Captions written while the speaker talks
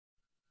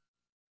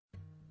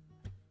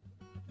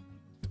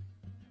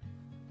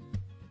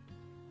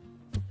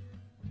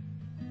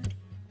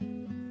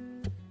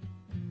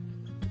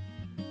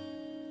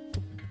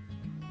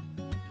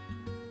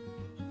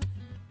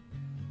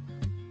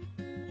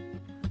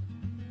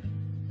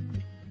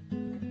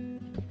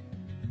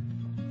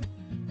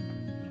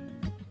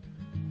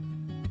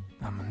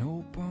I'm an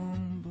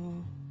open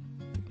book.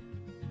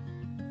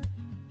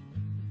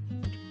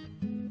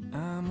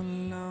 I'm a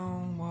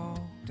long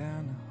walk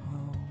down the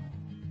hall,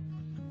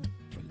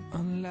 but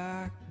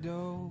unlike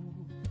those,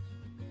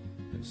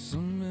 there's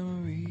some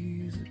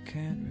memories I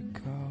can't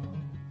recall.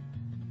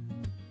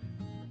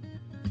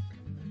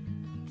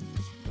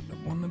 But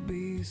I wanna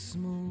be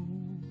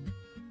smooth,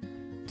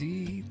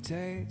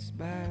 detached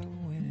by a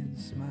winning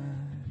smile.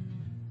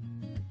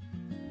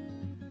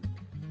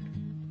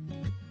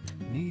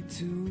 Need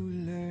to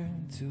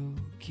learn to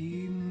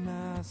keep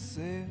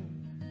myself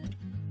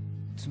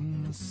to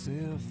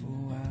myself a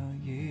while,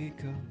 yeah,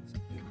 'cause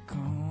it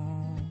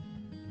comfort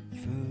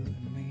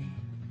me.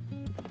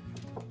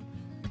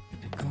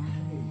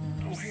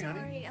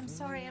 I'm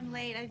sorry, I'm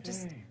late.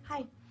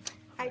 Hi.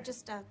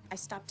 I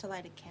stopped to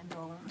light a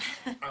candle.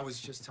 I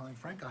was just telling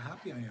Frank how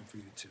happy I am for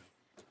you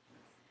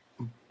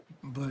two.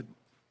 But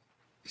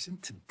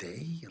isn't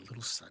today a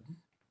little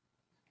sudden?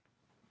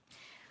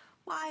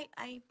 Well,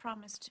 I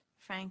promised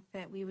Frank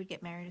that we would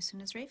get married as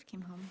soon as Rafe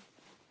came home.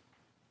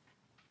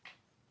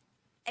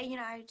 And, you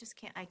know, I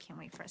can't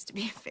wait for us to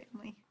be a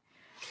family.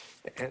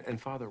 And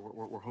Father,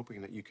 we're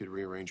hoping that you could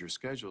rearrange your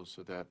schedule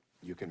so that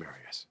you can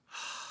marry us.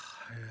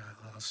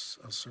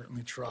 I'll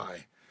certainly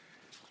try.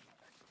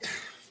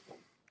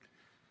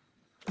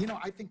 You know,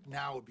 I think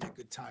now would be a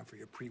good time for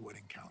your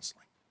pre-wedding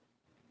counseling.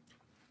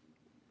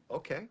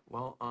 Okay,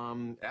 well,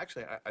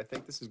 actually, I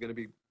think this is going to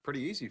be pretty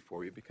easy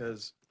for you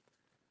because,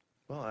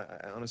 well,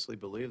 I honestly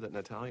believe that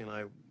Natalia and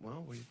I,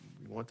 well, we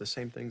want the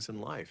same things in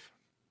life.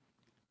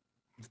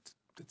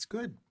 That's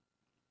good.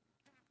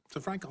 So,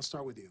 Frank, I'll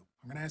start with you.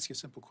 I'm going to ask you a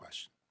simple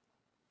question.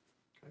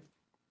 Okay.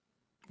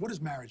 What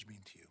does marriage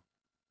mean to you?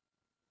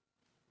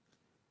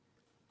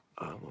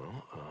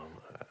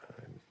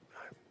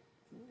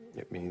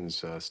 It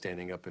means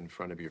standing up in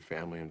front of your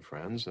family and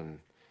friends and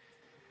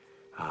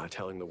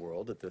telling the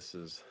world that this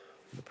is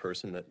the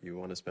person that you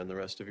want to spend the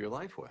rest of your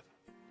life with.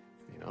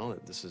 You know,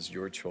 that this is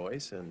your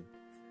choice and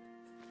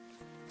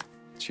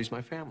she's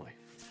my family.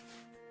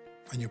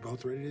 And you're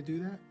both ready to do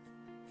that?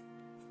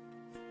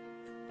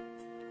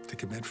 To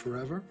commit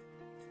forever?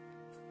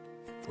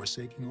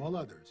 Forsaking all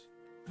others?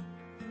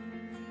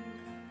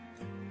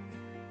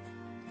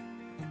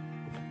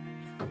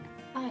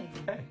 Hi.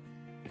 Hey.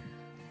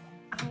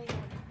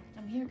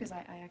 I'm here because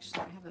I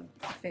actually have a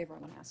favor I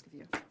want to ask of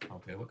you.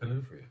 Okay, what can I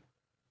do for you?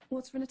 Well,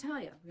 it's for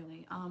Natalia,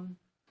 really.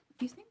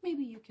 Do you think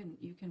maybe you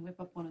can whip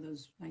up one of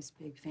those nice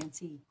big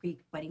fancy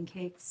Greek wedding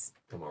cakes?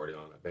 I'm already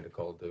on. I made a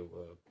call to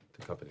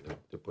the company.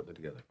 They're putting it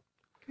together.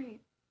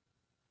 Great.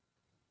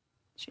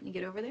 Shouldn't you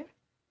get over there?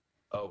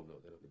 Oh, no,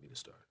 they don't need me to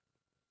start.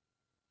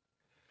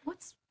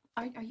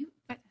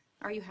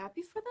 Are you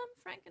happy for them,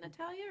 Frank and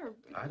Natalia? Or...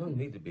 I don't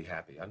need to be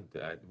happy. I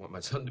want my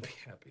son to be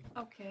happy.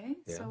 Okay,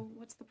 Yeah. so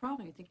what's the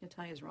problem? You think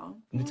Natalia's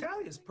wrong?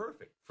 Natalia's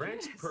perfect.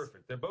 Frank's Yes.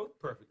 perfect. They're both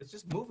perfect. It's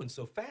just moving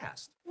so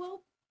fast.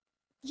 Well,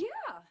 yeah.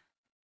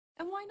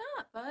 And why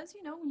not, Buzz?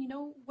 You know, when you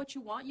know what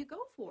you want, you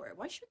go for it.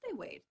 Why should they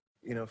wait?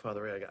 You know,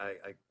 Father Ray,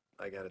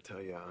 I got to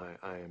tell you,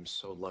 I am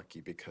so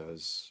lucky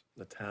because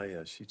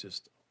Natalia, she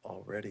just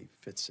already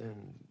fits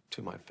in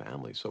to my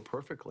family so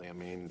perfectly. I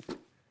mean, it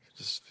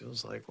just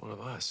feels like one of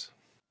us.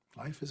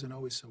 Life isn't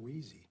always so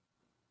easy.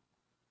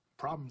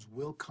 Problems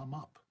will come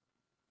up.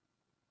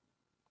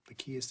 The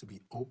key is to be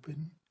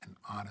open and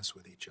honest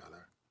with each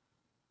other.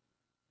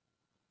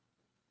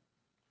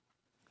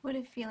 What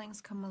if feelings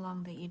come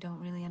along that you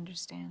don't really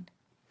understand?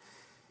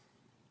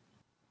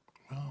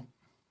 Well,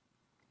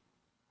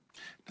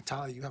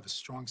 Natalia, you have a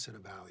strong set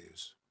of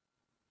values.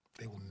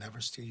 They will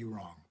never steer you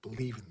wrong.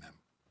 Believe in them.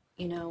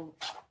 You know,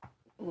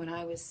 when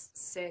I was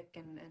sick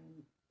and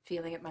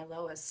feeling at my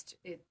lowest,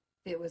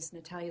 it was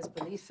Natalia's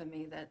belief in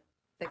me that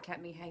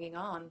kept me hanging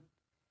on.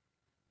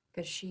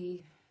 Because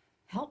she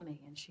helped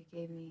me and she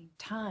gave me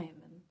time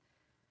and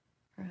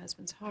her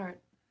husband's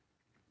heart.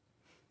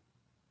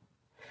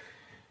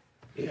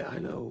 Yeah, I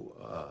know.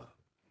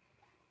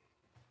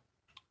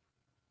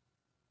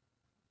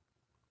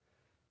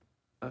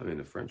 I mean,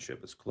 the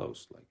friendship is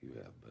close like you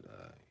have, but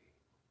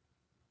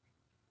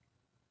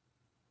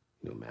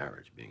you know,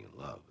 marriage, being in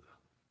love,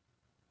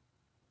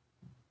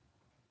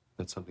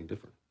 that's something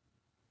different.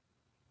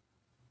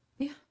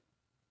 Yeah.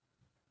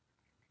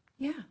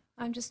 Yeah,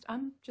 I'm just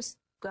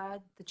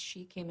glad that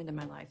she came into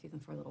my life even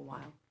for a little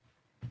while.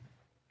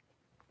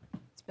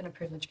 It's been a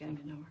privilege getting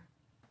to know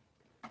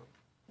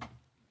her.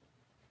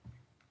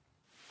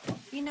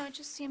 You know, it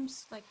just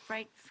seems like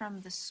right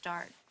from the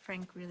start,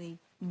 Frank really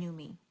knew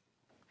me.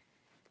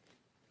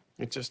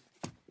 It just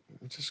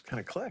kind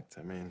of clicked.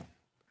 I mean,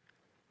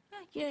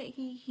 Yeah,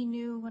 he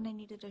knew when I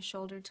needed a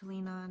shoulder to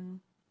lean on.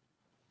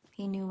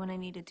 He knew when I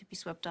needed to be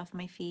swept off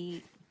my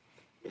feet.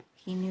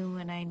 He knew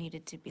when I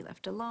needed to be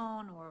left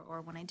alone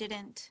or when I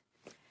didn't.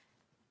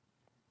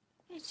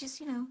 It's just,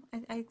 you know,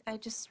 I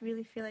just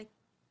really feel like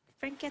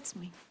Frank gets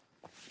me.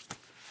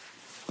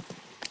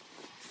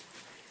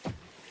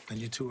 And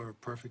you two are a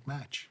perfect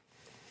match.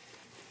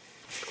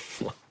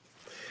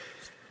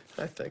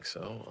 I think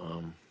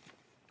so.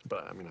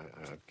 But I mean,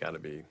 I've got to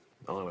be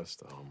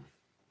honest.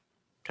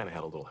 kind of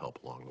had a little help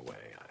along the way.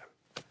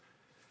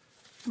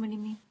 What do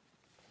you mean?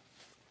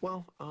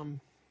 Well,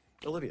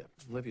 Olivia,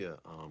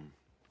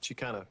 she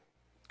kind of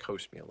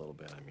coached me a little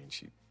bit. I mean,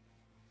 she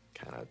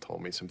kind of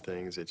told me some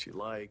things that you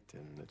liked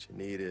and that you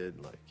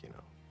needed, like, you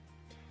know,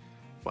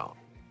 well,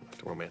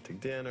 like a romantic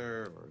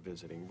dinner or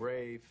visiting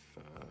Rafe.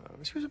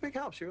 She was a big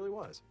help. She really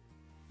was.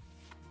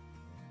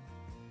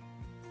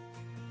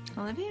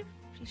 Olivia?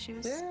 She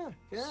was. Yeah.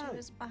 She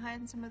was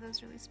behind some of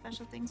those really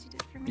special things you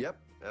did for me. Yep,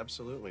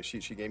 absolutely. She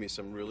gave me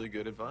some really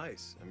good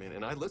advice. I mean,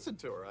 and I listened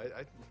to her.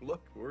 I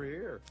look, we're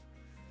here.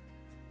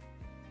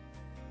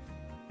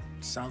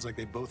 Sounds like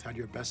they both had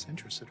your best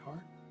interests at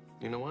heart.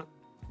 You know what?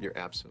 You're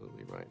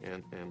absolutely right.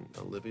 And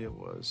Olivia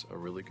was a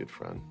really good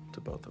friend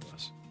to both of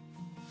us.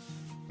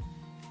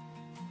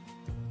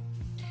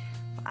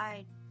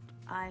 I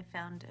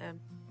found a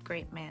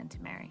great man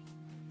to marry.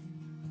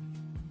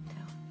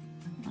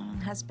 So,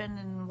 husband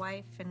and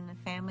wife and a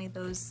family,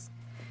 those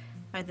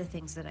are the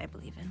things that I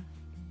believe in.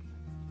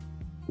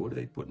 What are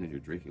they putting in your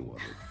drinking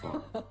water at the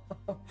farm?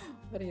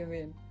 What do you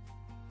mean?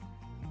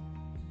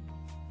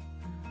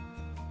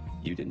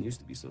 You didn't used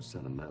to be so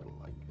sentimental.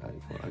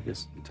 I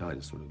guess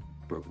Natalia's sort of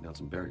broken down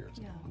some barriers.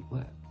 Yeah. I'm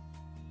glad.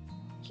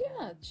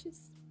 Yeah,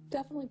 she's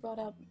definitely brought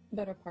out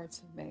better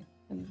parts of me.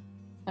 And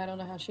I don't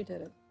know how she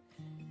did it.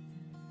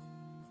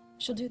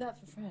 She'll do that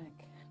for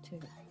Frank, too.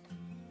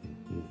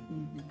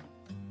 Mm-hmm.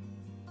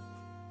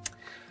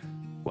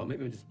 Well,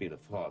 maybe I'm just being a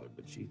father,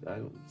 but it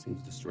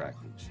seems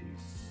distracting.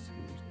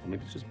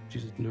 Maybe she's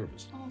just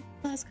nervous. Oh,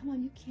 Buzz, come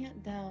on, you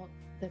can't doubt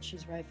that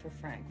she's right for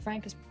Frank.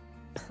 Frank is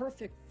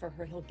perfect for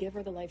her. He'll give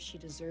her the life she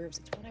deserves.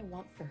 It's what I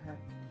want for her.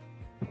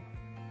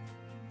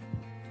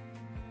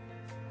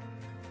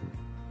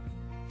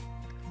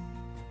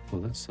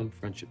 Well, that's some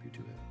friendship you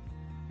two have.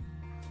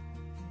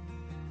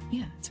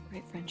 Yeah, it's a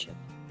great friendship.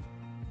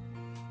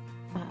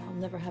 I'll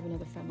never have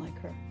another friend like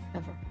her,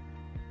 ever.